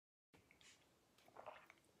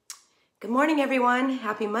Good morning, everyone.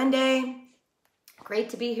 Happy Monday.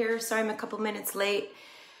 Great to be here. Sorry I'm a couple minutes late.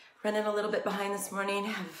 Running a little bit behind this morning.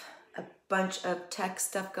 Have a bunch of tech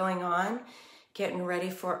stuff going on. Getting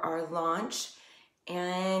ready for our launch.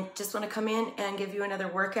 And just want to come in and give you another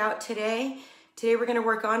workout today. Today we're going to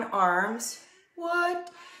work on arms.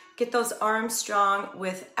 What? Get those arms strong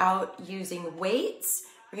without using weights.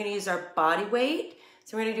 We're going to use our body weight.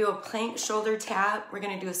 So we're going to do a plank shoulder tap. We're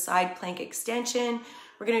going to do a side plank extension.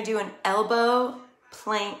 We're going to do an elbow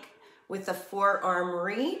plank with a forearm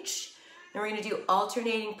reach. Then we're going to do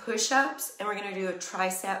alternating push-ups, and we're going to do a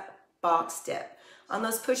tricep box dip. On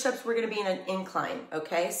those push-ups, we're going to be in an incline,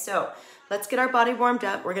 okay? So let's get our body warmed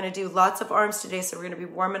up. We're going to do lots of arms today, so we're going to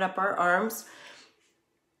be warming up our arms.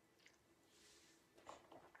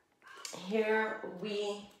 Here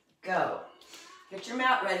we go. Get your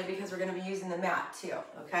mat ready because we're going to be using the mat too,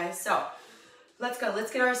 okay? So let's go.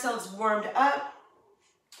 Let's get ourselves warmed up.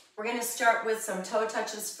 We're going to start with some toe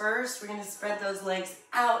touches first. We're going to spread those legs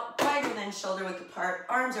out, wider than shoulder width apart.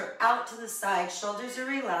 Arms are out to the side, shoulders are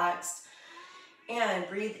relaxed. And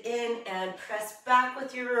breathe in and press back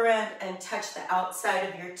with your rear end and touch the outside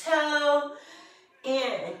of your toe.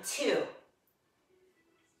 And 2.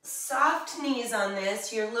 Soft knees on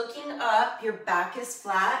this. You're looking up, your back is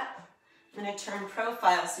flat. I'm going to turn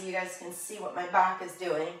profile so you guys can see what my back is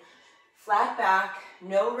doing. Flat back,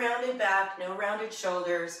 no rounded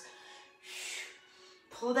shoulders.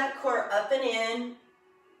 Pull that core up and in.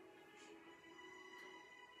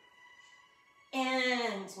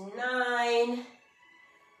 And 9,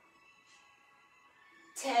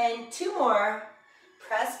 10, 2 more.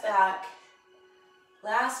 Press back.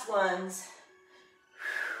 Last ones.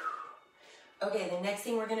 Okay, the next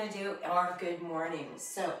thing we're gonna do are good mornings.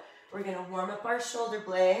 So we're gonna warm up our shoulder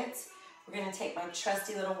blades. We're gonna take my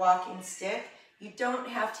trusty little walking stick. You don't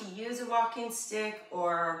have to use a walking stick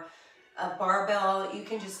or a barbell. You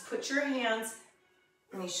can just put your hands,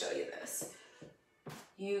 let me show you this.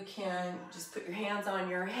 You can just put your hands on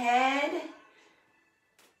your head,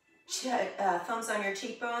 thumbs on your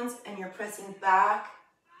cheekbones, and you're pressing back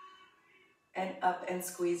and up and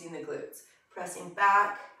squeezing the glutes. Pressing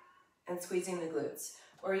back and squeezing the glutes.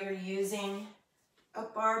 Or you're using a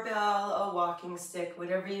barbell, a walking stick,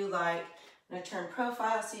 whatever you like. I'm going to turn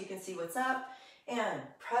profile so you can see what's up. And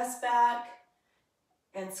press back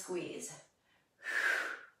and squeeze.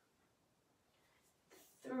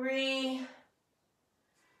 3,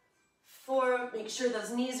 4, make sure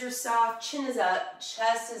those knees are soft, chin is up,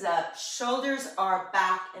 chest is up, shoulders are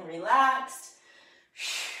back and relaxed.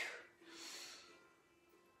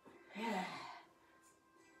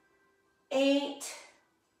 8,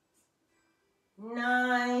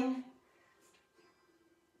 9,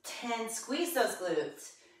 10, squeeze those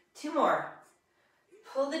glutes. 2 more.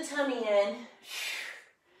 Pull the tummy in.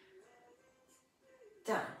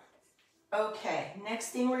 Done. Okay, next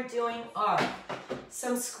thing we're doing are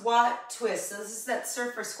some squat twists. So this is that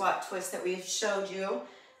surfer squat twist that we showed you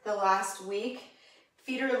the last week.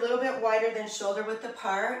 Feet are a little bit wider than shoulder width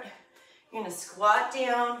apart. You're gonna squat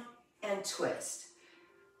down and twist.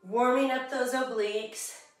 Warming up those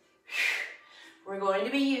obliques. We're going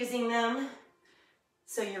to be using them.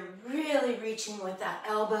 So you're really reaching with that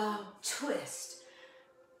elbow. Twist,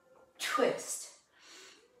 twist.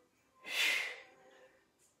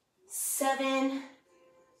 7,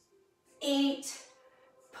 8,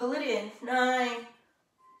 pull it in. 9,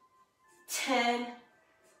 10,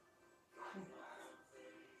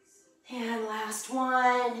 and last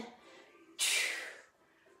one.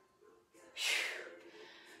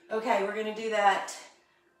 Okay, we're gonna do that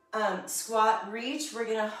squat reach. We're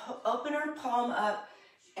gonna open our palm up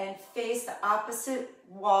and face the opposite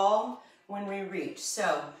wall when we reach.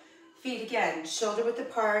 So feet again, shoulder width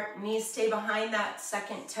apart, knees stay behind that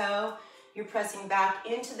second toe. You're pressing back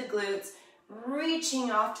into the glutes,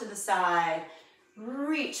 reaching off to the side.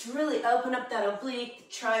 Reach, really open up that oblique,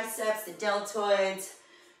 the triceps, the deltoids.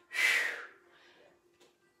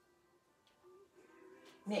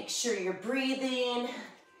 Make sure you're breathing.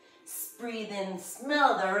 Breathe in,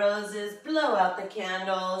 smell the roses, blow out the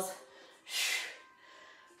candles.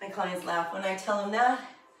 My clients laugh when I tell them that.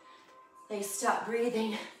 They stop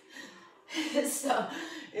breathing. So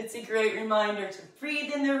it's a great reminder to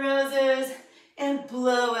breathe in the roses and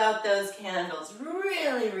blow out those candles.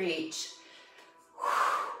 Really reach.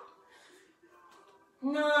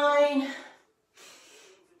 9,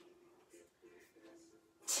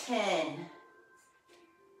 10.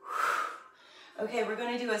 Okay, we're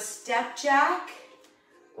going to do a step jack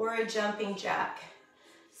or a jumping jack.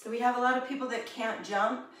 So we have a lot of people that can't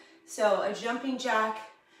jump. So a jumping jack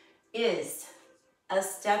is a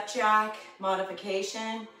step jack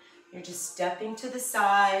modification. You're just stepping to the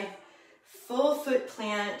side, full foot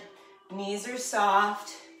plant, knees are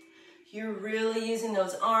soft. You're really using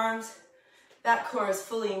those arms. That core is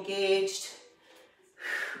fully engaged.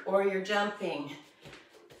 Or you're jumping.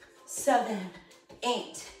 7,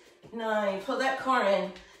 8, 9. Pull that core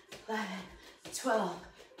in. 11, 12,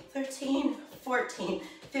 13, 14,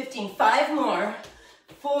 15. 5 more.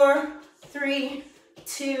 4, 3,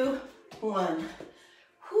 2, 1.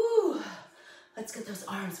 Whew. Let's get those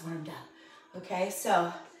arms warmed up. Okay,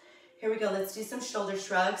 so here we go. Let's do some shoulder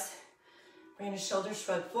shrugs. We're going to shoulder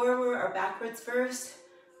shrug forward or backwards first.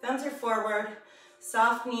 Thumbs are forward.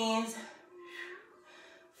 Soft knees.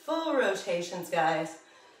 Full rotations, guys.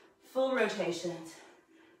 Full rotations.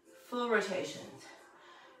 Full rotations.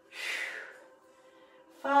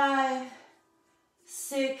 5,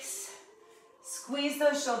 6. Squeeze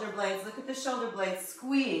those shoulder blades. Look at the shoulder blades.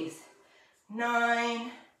 Squeeze.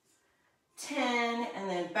 9, 10, and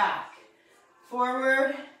then back.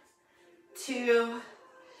 Forward. 2,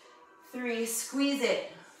 3. Squeeze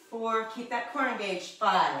it. 4. Keep that core engaged.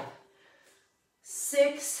 5,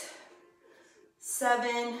 6,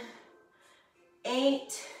 7,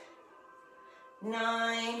 8,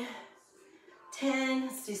 9, 10.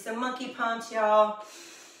 Let's do some monkey pumps, y'all.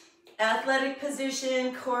 Athletic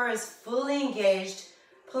position, core is fully engaged,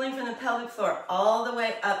 pulling from the pelvic floor all the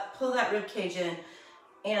way up. Pull that rib cage in.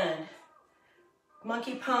 And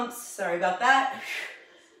monkey pumps, sorry about that.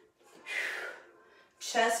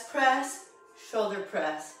 Chest press, shoulder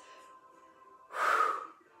press.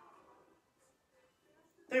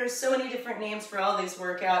 There are so many different names for all these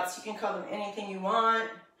workouts. You can call them anything you want.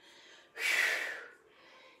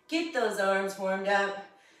 Get those arms warmed up.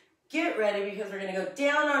 Get ready because we're gonna go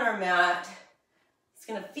down on our mat. It's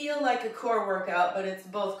gonna feel like a core workout, but it's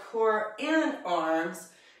both core and arms.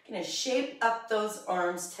 Gonna shape up those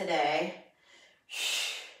arms today.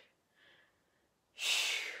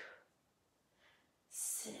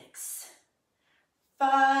 6,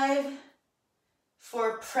 5,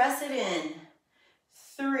 4, press it in.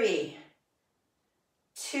 3,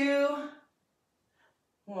 2,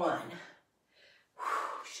 1.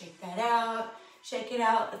 Shake that out, shake it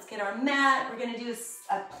out. Let's get our mat. We're gonna do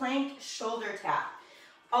a plank shoulder tap.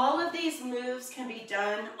 All of these moves can be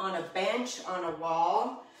done on a bench, on a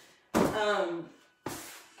wall,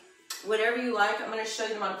 whatever you like. I'm gonna show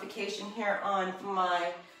you the modification here on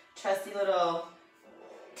my trusty little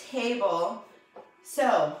table.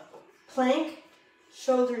 So, plank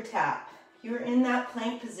shoulder tap. You're in that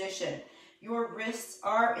plank position. Your wrists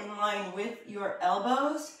are in line with your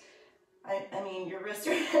elbows. I mean, your wrists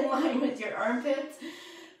are in line with your armpits.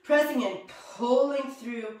 Pressing and pulling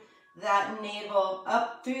through that navel,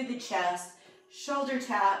 up through the chest. Shoulder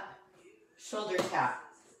tap, shoulder tap.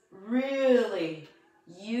 Really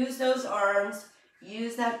use those arms,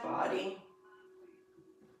 use that body.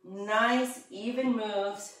 Nice, even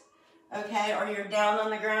moves. Okay, or you're down on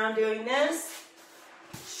the ground doing this.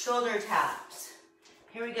 Shoulder taps.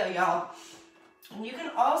 Here we go, y'all. And you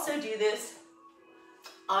can also do this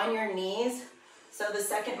on your knees. So the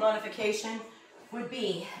second modification would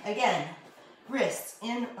be, again, wrists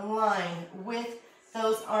in line with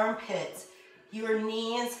those armpits. Your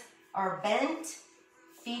knees are bent,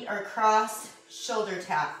 feet are crossed, shoulder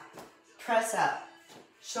tap. Press up,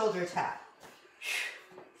 shoulder tap.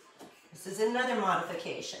 This is another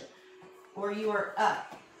modification. Or you are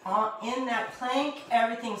up. In that plank,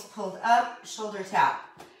 everything's pulled up, shoulder tap.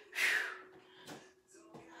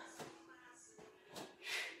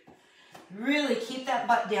 Really keep that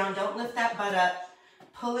butt down, don't lift that butt up.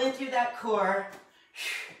 Pull in through that core.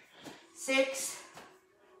 6,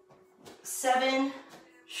 7,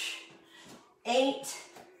 8,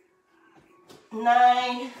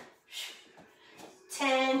 9,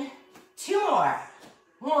 10. 2 more.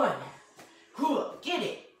 1. Get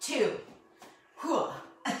it. 2.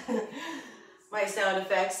 My sound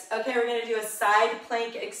effects. Okay, we're going to do a side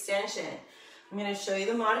plank extension. I'm going to show you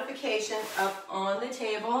the modification up on the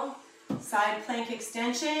table. Side plank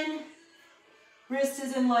extension. Wrist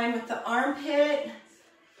is in line with the armpit.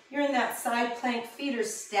 You're in that side plank. Feet are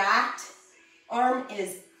stacked. Arm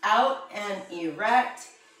is out and erect.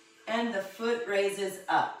 And the foot raises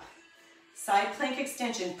up. Side plank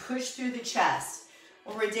extension. Push through the chest.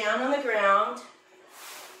 When we're down on the ground,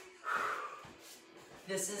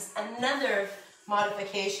 this is another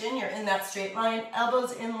modification. You're in that straight line.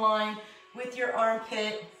 Elbows in line with your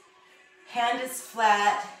armpit. Hand is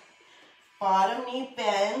flat. Bottom knee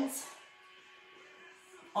bends.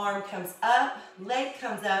 Arm comes up. Leg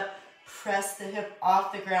comes up. Press the hip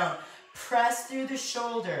off the ground. Press through the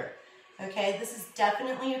shoulder. Okay, this is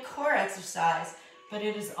definitely a core exercise, but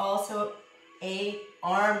it is also a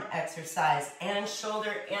arm exercise and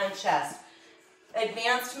shoulder and chest.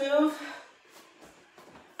 Advanced move,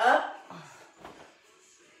 up,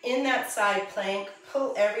 in that side plank,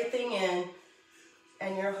 pull everything in,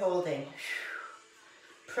 and you're holding.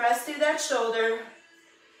 Press through that shoulder.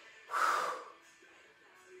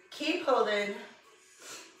 Keep holding.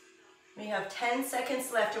 We have 10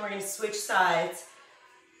 seconds left and we're going to switch sides.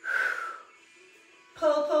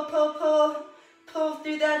 Pull, pull, pull, pull. Pull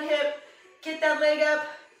through that hip. Get that leg up.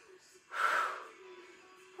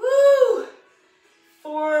 Woo!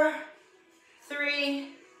 4, 3,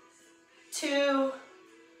 2,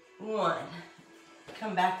 1.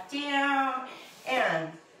 Come back down. And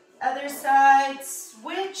other side,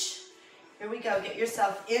 switch. Here we go. Get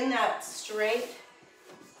yourself in that straight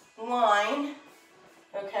line.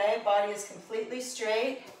 Okay, body is completely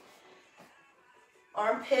straight.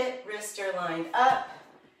 Armpit, wrists are lined up.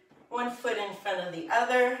 One foot in front of the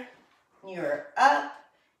other. You're up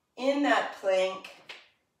in that plank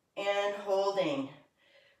and holding.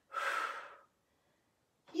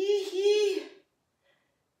 Yee-hee.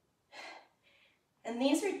 And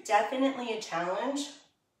these are definitely a challenge.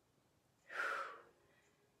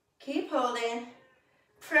 Keep holding.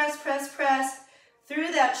 Press, press, press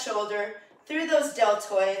through that shoulder, through those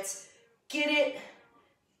deltoids. Get it.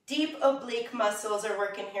 Deep oblique muscles are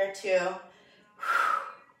working here too.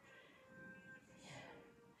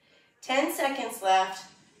 10 seconds left.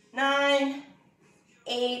 9,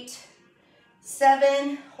 8,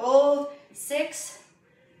 7, hold. 6,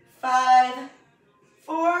 5,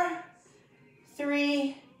 4,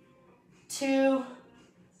 3, 2,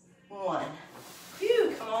 1.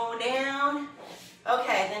 Phew, come on down.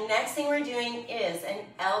 Okay, the next thing we're doing is an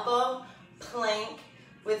elbow plank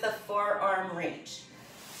with a forearm reach.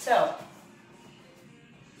 So,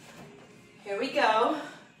 here we go.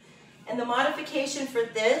 And the modification for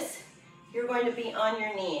this, you're going to be on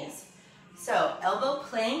your knees. So, elbow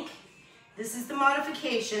plank. This is the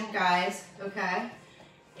modification, guys, okay?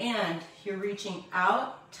 And you're reaching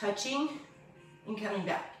out, touching, and coming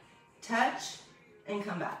back. Touch, and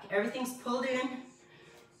come back. Everything's pulled in.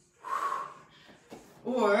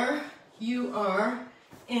 Or you are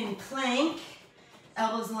in plank,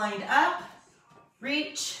 elbows lined up,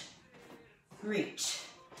 reach, reach.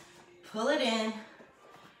 Pull it in.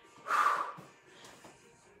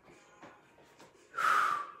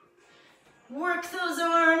 Work those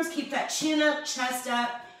arms, keep that chin up, chest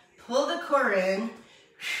up, pull the core in.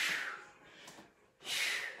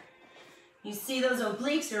 You see those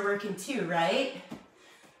obliques are working too, right?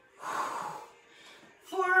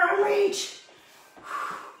 Forearm reach.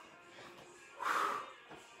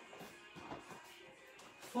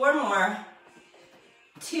 4 more.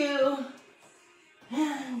 2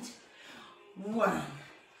 and 1.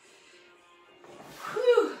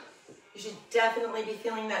 Whew. You should definitely be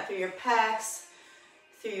feeling that through your pecs,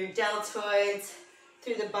 through your deltoids,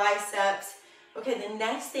 through the biceps. Okay, the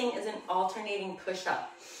next thing is an alternating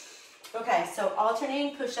push-up. Okay, so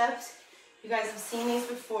alternating push-ups, you guys have seen these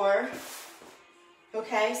before.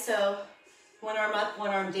 Okay, so one arm up,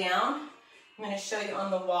 one arm down. I'm going to show you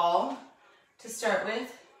on the wall to start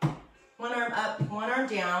with. One arm up, one arm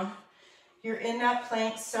down. You're in that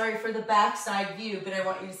plank. Sorry for the backside view, but I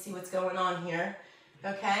want you to see what's going on here.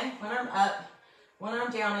 Okay, one arm up, one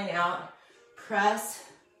arm down and out. Press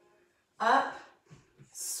up,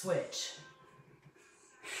 switch.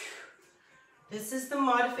 This is the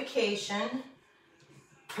modification.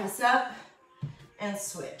 Press up and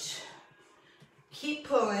switch. Keep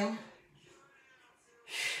pulling.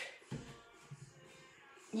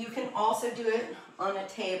 You can also do it on a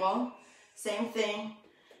table. Same thing.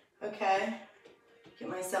 Okay. Get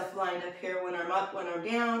myself lined up here. One arm up, one arm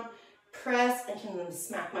down. Press. I can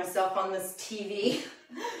smack myself on this TV.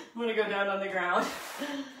 I'm going to go down on the ground.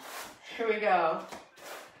 Here we go.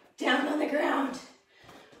 Down on the ground.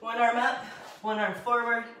 One arm up, one arm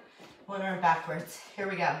forward, one arm backwards. Here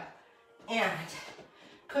we go. And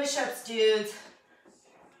push-ups, dudes.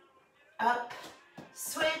 Up,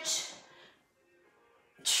 switch.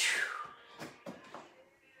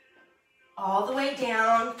 All the way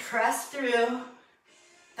down, press through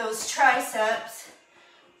those triceps.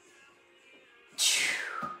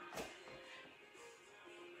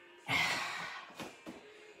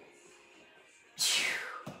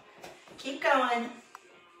 Keep going.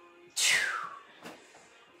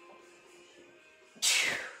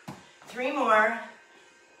 3 more.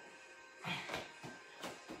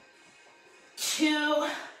 2.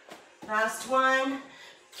 Last one.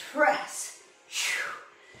 Press.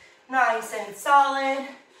 Nice and solid.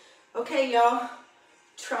 Okay, y'all.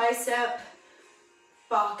 Tricep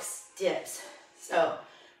box dips. So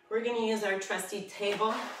we're gonna use our trusty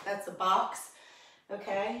table. That's a box,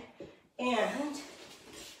 okay? And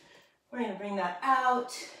we're gonna bring that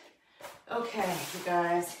out. Okay, you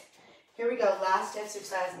guys, here we go. Last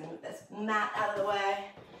exercise. Move this mat out of the way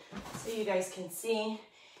so you guys can see.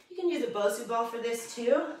 You can use a Bosu ball for this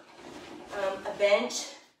too. A bench,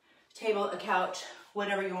 table, a couch,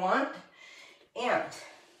 whatever you want. And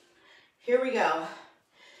here we go.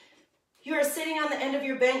 You are sitting on the end of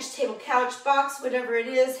your bench, table, couch, box, whatever it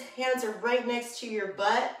is. Hands are right next to your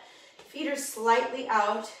butt. Feet are slightly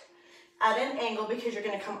out at an angle because you're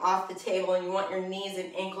gonna come off the table and you want your knees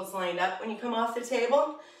and ankles lined up when you come off the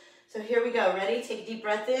table. So here we go, ready? Take a deep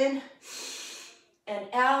breath in and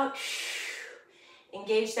out.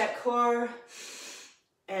 Engage that core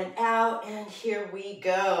and out, and here we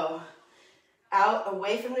go. Out,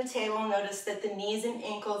 away from the table. Notice that the knees and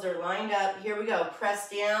ankles are lined up. Here we go, press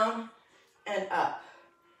down and up.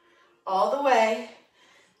 All the way,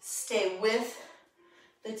 stay with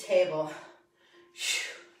the table.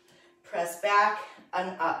 Press back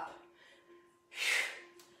and up.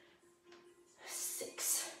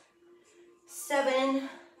 6, 7,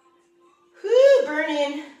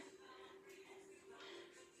 burning.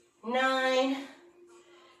 9,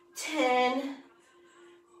 10.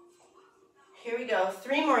 Here we go.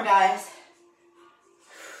 3 more, guys.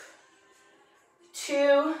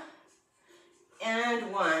 2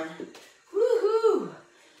 and 1. Woohoo!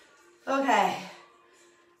 Okay,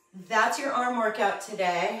 that's your arm workout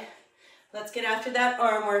today. Let's get after that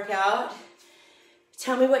arm workout.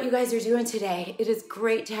 Tell me what you guys are doing today. It is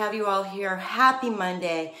great to have you all here. Happy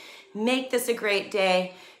Monday. Make this a great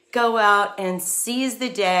day. Go out and seize the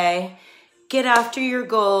day. Get after your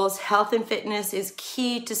goals. Health and fitness is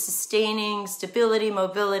key to sustaining stability,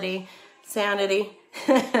 mobility, sanity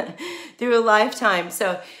through a lifetime.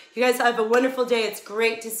 So you guys have a wonderful day. It's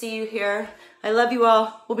great to see you here. I love you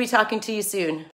all. We'll be talking to you soon.